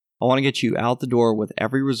I want to get you out the door with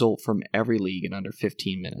every result from every league in under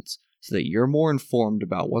 15 minutes, so that you're more informed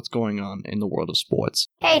about what's going on in the world of sports.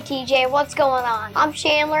 Hey TJ, what's going on? I'm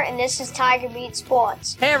Chandler and this is Tiger Beat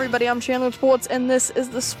Sports. Hey everybody, I'm Chandler Sports and this is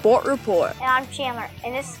the Sport Report. And I'm Chandler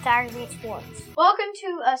and this is Tiger Beat Sports. Welcome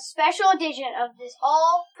to a special edition of this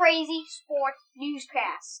all crazy sports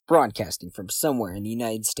newscast. Broadcasting from somewhere in the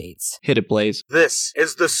United States. Hit it, Blaze. This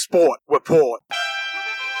is the Sport Report.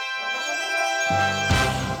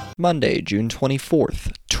 Monday, June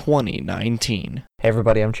 24th, 2019. Hey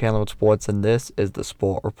everybody, I'm Chandler with Sports, and this is the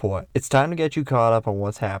Sport Report. It's time to get you caught up on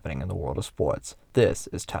what's happening in the world of sports. This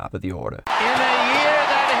is Top of the Order. In a year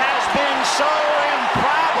that has been so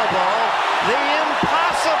improbable, the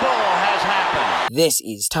impossible has happened. This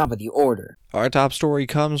is Top of the Order. Our top story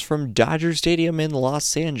comes from Dodger Stadium in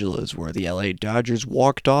Los Angeles, where the LA Dodgers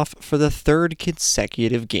walked off for the third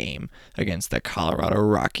consecutive game against the Colorado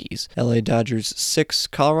Rockies. LA Dodgers 6,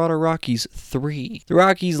 Colorado Rockies 3. The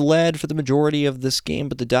Rockies led for the majority of this game,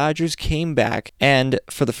 but the Dodgers came back, and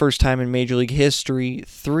for the first time in Major League history,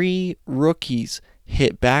 3 rookies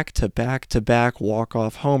hit back-to-back-to-back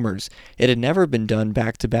walk-off homers. It had never been done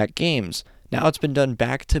back-to-back games. Now it's been done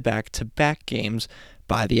back-to-back-to-back games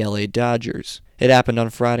by the LA Dodgers. It happened on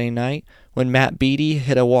Friday night when Matt Beaty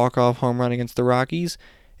hit a walk-off home run against the Rockies.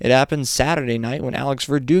 It happened Saturday night when Alex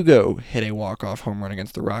Verdugo hit a walk-off home run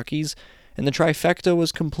against the Rockies. And the trifecta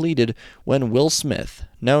was completed when Will Smith,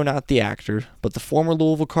 no, not the actor, but the former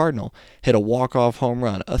Louisville Cardinal, hit a walk-off home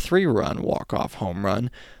run, a 3-run walk-off home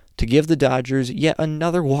run, to give the Dodgers yet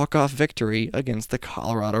another walk-off victory against the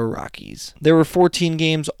Colorado Rockies. There were 14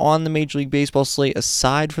 games on the Major League Baseball slate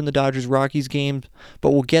aside from the Dodgers-Rockies game,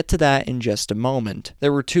 but we'll get to that in just a moment.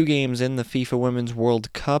 There were 2 games in the FIFA Women's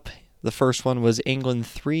World Cup. The first one was England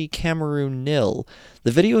 3, Cameroon 0. The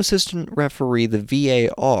video assistant referee, the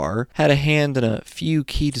VAR, had a hand in a few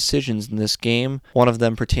key decisions in this game, one of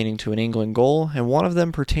them pertaining to an England goal, and one of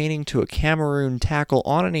them pertaining to a Cameroon tackle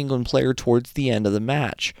on an England player towards the end of the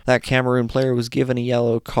match. That Cameroon player was given a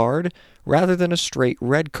yellow card, rather than a straight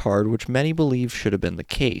red card, which many believe should have been the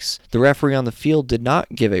case. The referee on the field did not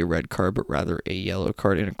give a red card, but rather a yellow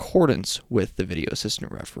card in accordance with the video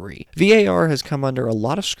assistant referee. VAR has come under a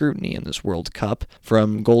lot of scrutiny in this World Cup,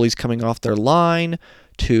 from goalies coming off their line,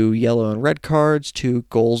 to yellow and red cards, to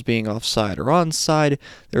goals being offside or onside.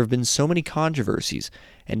 There have been so many controversies,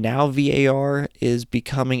 and now VAR is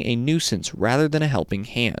becoming a nuisance rather than a helping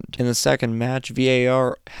hand. In the second match,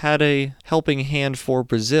 VAR had a helping hand for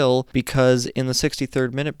Brazil because in the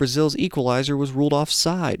 63rd minute, Brazil's equalizer was ruled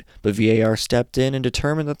offside, but VAR stepped in and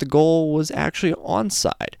determined that the goal was actually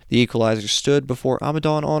onside. The equalizer stood before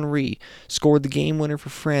Amadou Henry scored the game winner for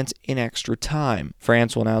France in extra time.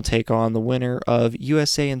 France will now take on the winner of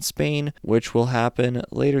USA and Spain, which will happen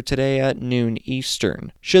later today at noon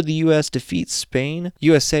Eastern. Should the US defeat Spain,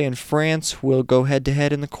 USA and France will go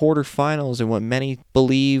head-to-head in the quarterfinals in what many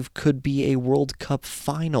believe could be a World Cup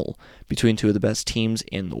final between 2 of the best teams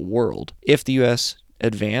in the world. If the US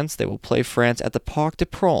advance, they will play France at the Parc des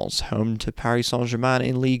Princes, home to Paris Saint-Germain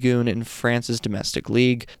in Ligue 1 in France's domestic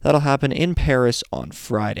league. That'll happen in Paris on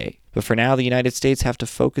Friday. But for now, the United States have to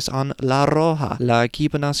focus on La Roja, La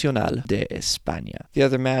Equipe Nacional de España. The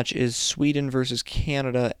other match is Sweden versus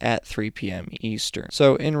Canada at 3 p.m. Eastern.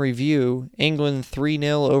 So in review, England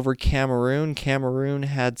 3-0 over Cameroon. Cameroon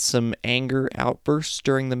had some anger outbursts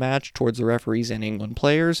during the match towards the referees and England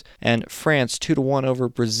players. And France 2-1 over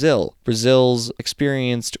Brazil. Brazil's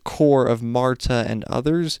experienced core of Marta and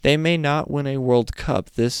others, they may not win a World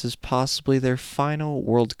Cup. This is possibly their final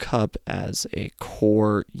World Cup as a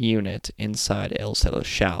core unit inside El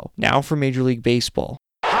Seleção. Now for Major League Baseball.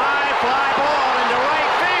 High fly ball into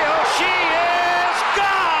right field. She is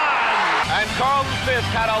gone! And Carlton Fisk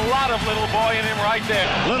had a lot of little boy in him right there.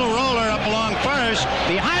 Little roller up along first.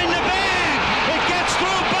 Behind the bag. It gets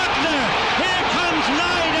through Buckner. Here comes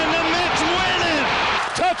Knight and the Mets win it.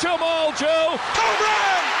 Touch 'em all, Joe. Home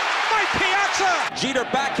run! Mike Piazza. Jeter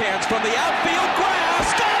backhands from the outfield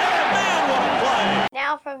grass. Got it! Man, what a play!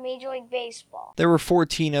 Now from Major League Baseball. There were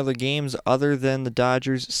 14 other games other than the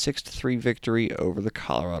Dodgers' 6-3 victory over the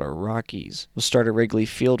Colorado Rockies. We'll start at Wrigley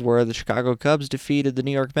Field, where the Chicago Cubs defeated the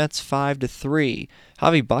New York Mets 5-3.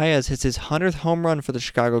 Javi Baez hits his 100th home run for the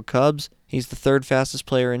Chicago Cubs. He's the 3rd fastest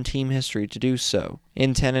player in team history to do so.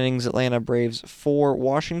 In 10 innings, Atlanta Braves 4,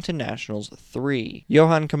 Washington Nationals 3.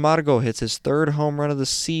 Johan Camargo hits his 3rd home run of the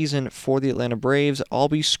season for the Atlanta Braves.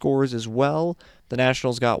 Albies scores as well. The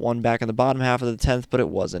Nationals got one back in the bottom half of the 10th, but it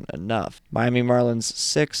wasn't enough. Miami Marlins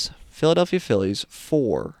 6, Philadelphia Phillies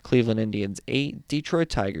 4, Cleveland Indians 8, Detroit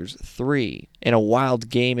Tigers 3. In a wild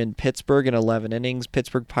game in Pittsburgh in 11 innings,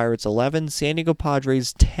 Pittsburgh Pirates 11, San Diego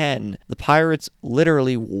Padres 10. The Pirates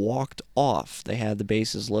literally walked off. They had the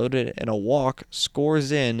bases loaded, and a walk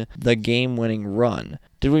scores in the game-winning run.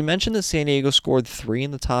 Did we mention that San Diego scored 3 in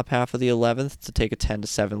the top half of the 11th to take a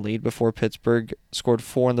 10-7 lead before Pittsburgh scored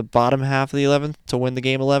 4 in the bottom half of the 11th to win the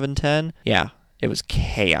game 11-10? Yeah, it was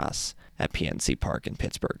chaos at PNC Park in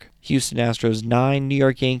Pittsburgh. Houston Astros 9, New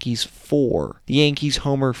York Yankees 4. The Yankees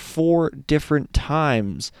homer 4 different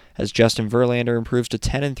times as Justin Verlander improves to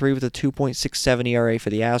 10-3 with a 2.67 ERA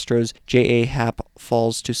for the Astros. J.A. Happ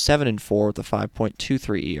falls to 7-4 with a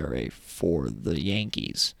 5.23 ERA for the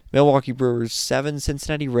Yankees. Milwaukee Brewers 7,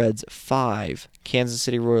 Cincinnati Reds 5, Kansas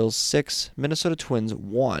City Royals 6, Minnesota Twins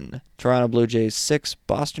 1, Toronto Blue Jays 6,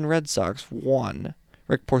 Boston Red Sox 1.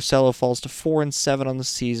 Rick Porcello falls to 4-7 on the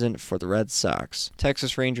season for the Red Sox.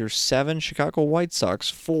 Texas Rangers 7, Chicago White Sox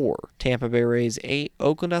 4, Tampa Bay Rays 8,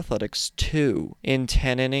 Oakland Athletics 2. In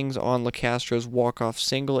 10 innings on LeCastro's walk-off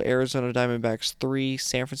single, Arizona Diamondbacks 3,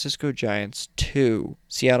 San Francisco Giants 2,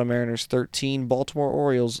 Seattle Mariners 13, Baltimore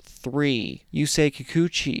Orioles 3. Yusei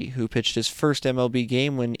Kikuchi, who pitched his first MLB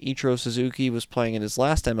game when Ichiro Suzuki was playing in his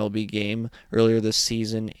last MLB game earlier this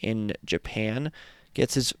season in Japan,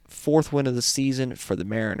 gets his 4th win of the season for the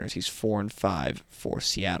Mariners. He's 4-5 for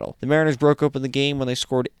Seattle. The Mariners broke open the game when they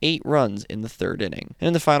scored 8 runs in the 3rd inning. And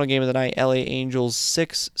in the final game of the night, LA Angels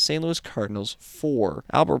 6, St. Louis Cardinals 4.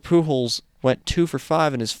 Albert Pujols went 2 for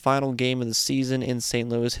 5 in his final game of the season in St.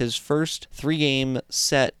 Louis, his first 3-game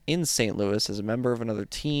set in St. Louis as a member of another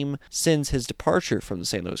team since his departure from the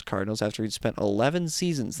St. Louis Cardinals after he'd spent 11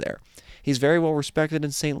 seasons there. He's very well respected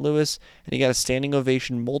in St. Louis, and he got a standing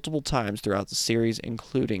ovation multiple times throughout the series,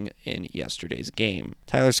 including in yesterday's game.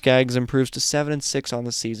 Tyler Skaggs improves to 7-6 on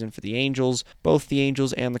the season for the Angels. Both the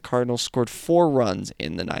Angels and the Cardinals scored 4 runs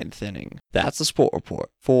in the 9th inning. That's the Sport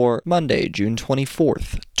Report for Monday, June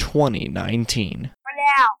 24th, 2019. For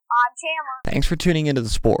now, I'm Chandler. Thanks for tuning into the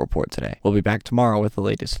Sport Report today. We'll be back tomorrow with the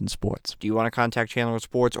latest in sports. Do you want to contact Chandler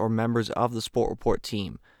Sports or members of the Sport Report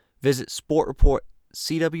team? Visit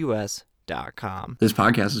sportreportcws.com. This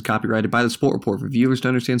podcast is copyrighted by the Sport Report for viewers to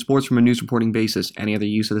understand sports from a news reporting basis. Any other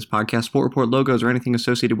use of this podcast, Sport Report logos, or anything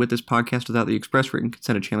associated with this podcast without the express written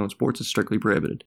consent of Channel Sports is strictly prohibited.